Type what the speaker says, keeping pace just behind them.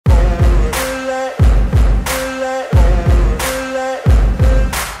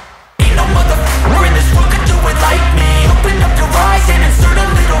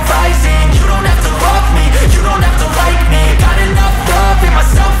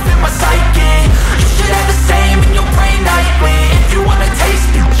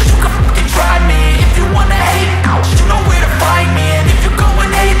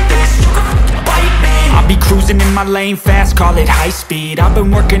my lane fast, call it high speed. I've been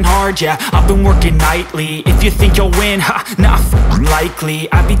working hard, yeah, I've been working nightly. If you think you'll win, ha, nah,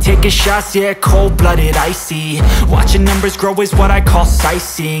 likely. I be taking shots, yeah, cold-blooded, icy. Watching numbers grow is what I call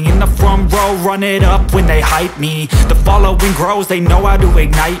sightseeing. In the front row, run it up when they hype me. The following grows, they know how to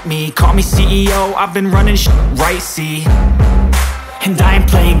ignite me. Call me CEO, I've been running shit right, see. And I ain't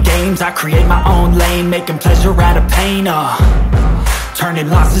playing games, I create my own lane, making pleasure out of pain, turning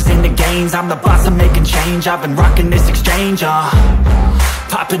losses into gains. I'm the boss, I'm making change. I've been rocking this exchange,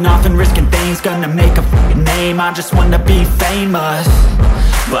 popping off and risking things. Gonna make a f***ing name. I just wanna be famous,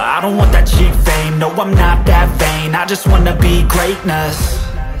 but I don't want that cheap fame. No, I'm not that vain. I just wanna be greatness.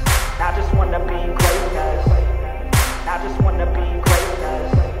 I just wanna be greatness. I just wanna be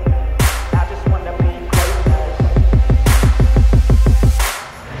greatness. I just wanna be greatness.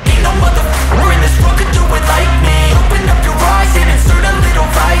 Ain't no motherfucker in this world could do it like me. Open up your eyes and insert a little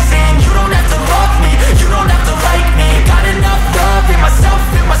rising. You don't have to love me, you don't have to like me. Got enough love in myself,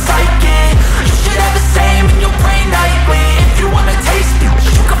 in my psyche. You should have the same in your brain nightly. If you wanna taste me,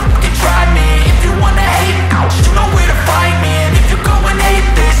 you can fucking try me. If you wanna hate me, you know where to find me. And if you go and hate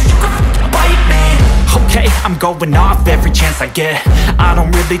this, you can fucking bite me. Okay, I'm going off every chance I get. I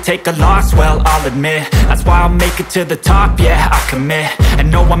don't really take a loss, well, I'll admit. That's why I'll make it to the top, yeah, I commit.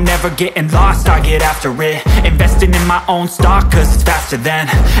 And no, I'm never getting lost, I get after it. Investing in my own stock, cause it's faster than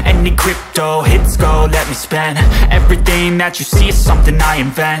any crypto hits go, let me spend. Everything that you see is something I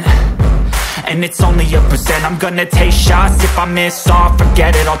invent, and it's only a percent. I'm gonna take shots, if I miss all,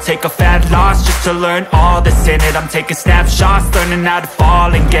 forget it. I'll take a fat loss just to learn all that's in it. I'm taking snapshots, learning how to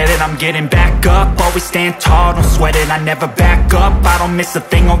fall and get it. I'm getting back up, always stand tall, don't sweat it. I never back up, I don't miss a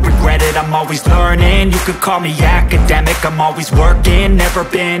thing or regret it. I'm always learning, you could call me academic. I'm always working, never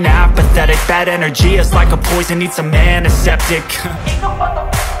been apathetic. Bad energy is like a poison, needs some antiseptic. Ain't no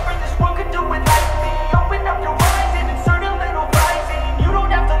motherfucker in this world could do it like me. Open up your eyes and insert a little rising. You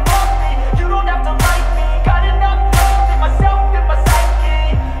don't have to love me, you don't have to like me. Got enough love in myself, in my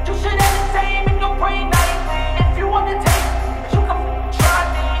psyche. You should have the same in your brain nightly. If you wanna taste me, you can try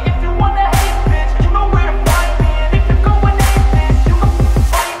me. If you wanna hate bitch, you know where to find me. And if you go and hate this, you can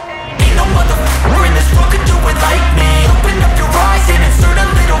fight me. Ain't no motherfucker in this world could do it like me. Open up your eyes and insert a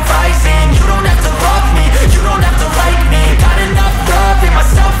little rising. You don't have to love me, you don't have to like me. Got enough love in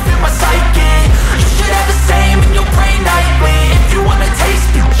myself, in my psyche. You should have the same in your brain nightly. If you wanna taste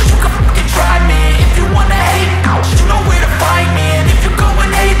me, you can fucking try me. If you wanna hate me, you know where to find me. And if you go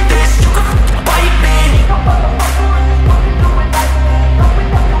and hate this, you can fucking bite me. No motherfucker in this world can do it like me. Open up your eyes and insert a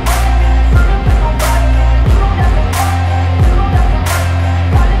little rising. You don't have to love me, you don't have to like me. Got enough love in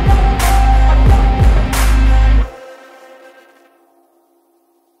myself.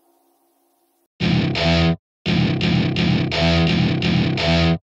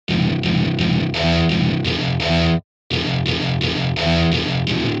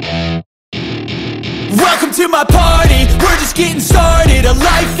 Welcome to my party, we're just getting started. A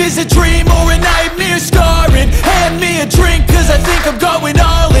life is a dream or a nightmare scarring. Hand me a drink cause I think I'm going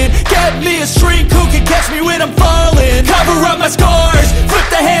all in. Get me a shrink who can catch me when I'm falling. Cover up my scars, flip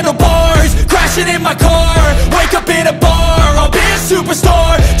the handlebars. Crashing in my car, wake up in a bar. I'll be a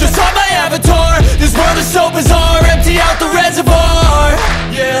superstar, just on my avatar. This world is so bizarre, empty out the reservoir.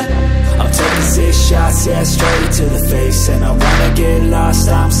 Yeah, I'm taking 6 shots, yeah, straight to the face. And I wanna get lost,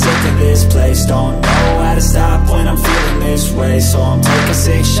 I'm sick of this place. Don't know how to stop when I'm feeling this way. So I'm taking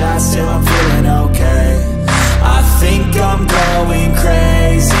 6 shots till I'm feeling okay. I think I'm going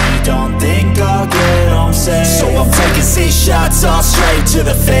crazy, don't think I'll get home safe. So I'm taking 6 shots, all straight to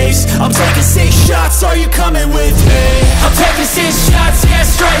the face. I'm taking 6 shots, are you coming with me? I'm taking 6 shots, yeah,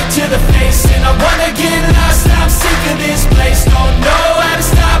 straight to the face. And I wanna get lost, I'm sick of this place. Don't know how to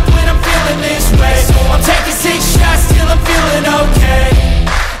stop when I'm feeling this way. So I'm taking 6 shots till I'm feeling okay.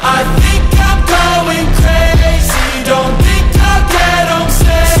 I think I'm going crazy, don't think I'll get home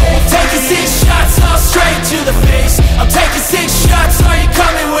safe. So I'm taking 6 shots, all straight to the face. I'm taking 6 shots, are you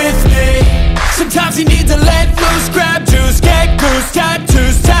coming with me? Sometimes you need to let loose, grab juice, get goose,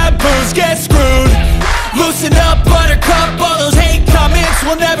 tattoos, taboos, get screwed. Loosen up, buttercup, all those hate comments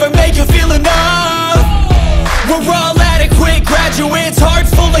will never make you feel enough. We're all adequate graduates,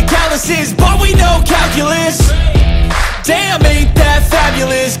 hearts full of calluses, but we know calculus. Damn, ain't that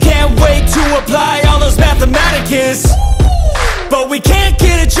fabulous? Can't wait to apply all those mathematicus. But we can't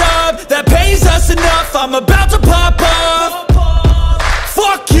get a job that pays us enough. I'm about to pop up.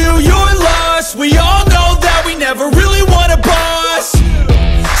 Fuck you, you're lost. We all know that we never really want a boss.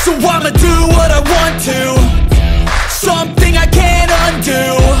 So I'ma do what I want to, something I can't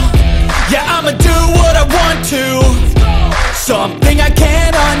undo. Yeah, I'ma do what I want to, something I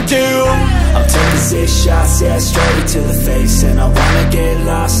can't undo. I'm taking 6 shots, yeah, straight to the face. And I wanna get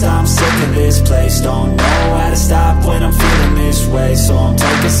lost, I'm sick of this place. Don't know how to stop when I'm feeling this way. So I'm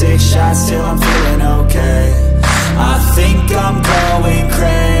taking 6 shots till I'm feeling okay. I think I'm going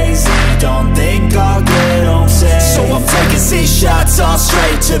crazy, don't think I'll get home safe. So I'm taking 6 shots, all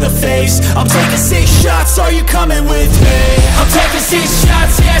straight to the face. I'm taking 6 shots, are you coming with me? I'm taking 6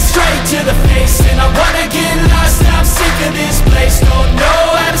 shots, yeah, straight to the face. And I wanna get lost, I'm sick of this place. Don't know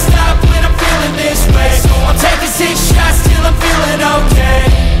how to stop when I'm feeling this way. So I'm taking 6 shots till I'm feeling okay.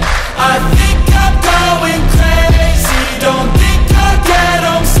 I think I'm going crazy, don't think I'll get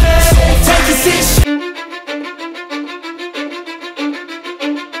home safe. So I'm taking 6 shots.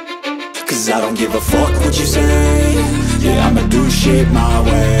 Cause I don't give a fuck what you say. Yeah, I'ma do shit my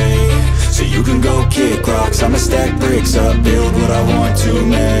way. So you can go kick rocks, I'ma stack bricks up, build what I want to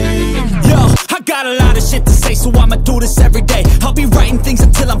make. Yo, I got a lot of shit to say, so I'ma do this every day. I'll be writing things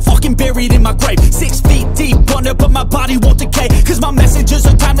until I'm fucking buried in my grave. 6 feet deep under, but my body won't decay. Cause my messages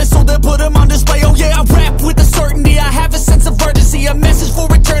are timeless, so they'll put them on display. Oh yeah, I rap with a certainty, I have a sense of urgency. A message for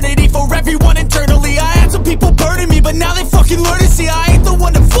eternity, for everyone internally. I had some people burning me, but now they fucking learn to see I ain't the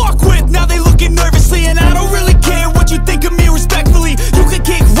one to fuck with. Now they looking nervously, and I don't really care what you think of me respectfully. You can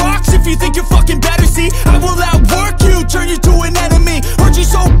kick rocks if you think you're fucking better, see. I will outwork you, turn you to an enemy. Hurt you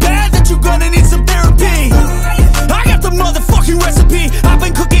so bad that you're gonna need some therapy. I got the motherfucking recipe, I've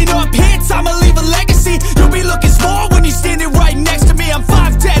been cooking up hits, I'ma leave a legacy. You'll be looking small when you're standing right next to me. I'm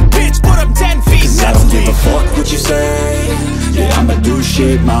 5'10", bitch, but I'm 10 feet. Cause I don't give a fuck what you say. Yeah, I'ma do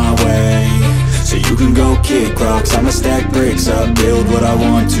shit my way. So you can go kick rocks, I'ma stack bricks up, build what I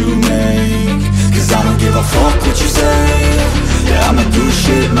want to make. Cause I don't give a fuck what you say. Yeah, I'ma do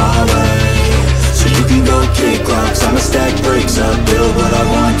shit my way. So you can go kick rocks, I'ma stack bricks up, build what I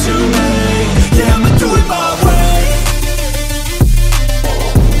want to make. Yeah, I'ma do it my way.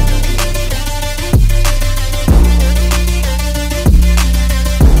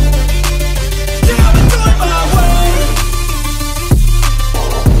 Yeah, I'ma do it my way.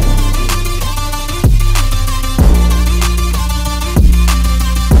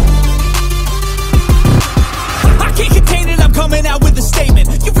 I can't contain it, I'm coming out with a statement.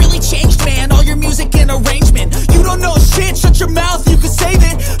 You really changed, man, all your music and arrangement. You don't know shit, shut your mouth, you can save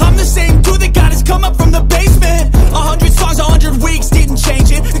it. I'm the same dude that got his come up from the basement. 100 songs, 100 weeks, didn't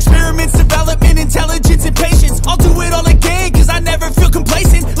change it. Experiments, development, intelligence, and patience. I'll do it all again, cause I never feel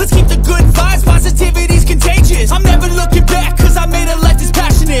complacent. Let's keep the good vibes, positivity's contagious. I'm never looking back, cause I made a life that's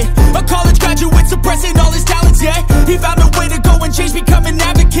passionate. A college graduate suppressing all his talents, yeah. He found a way to go and change, become an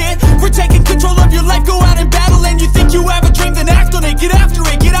advocate. For taking control of your life, go out and battle. And you think you have a dream, then act on it. Get after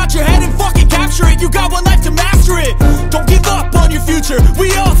it, get out your head and fucking capture it. You got one life to master it. Don't give up on your future,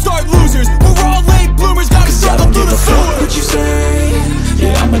 we all start losers. We're all late bloomers, gotta struggle through the sewer. I don't give a fuck what you say.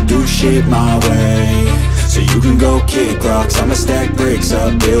 Yeah, I'ma do shit my way. So you can go kick rocks, I'ma stack bricks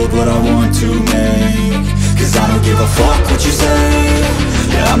up, build what I want to make. Cause I don't give a fuck what you say.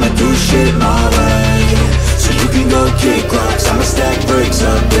 Yeah, I'ma do shit my way. So you can go kick rocks, I'ma stack bricks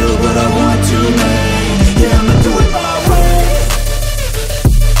up, build what I want to make.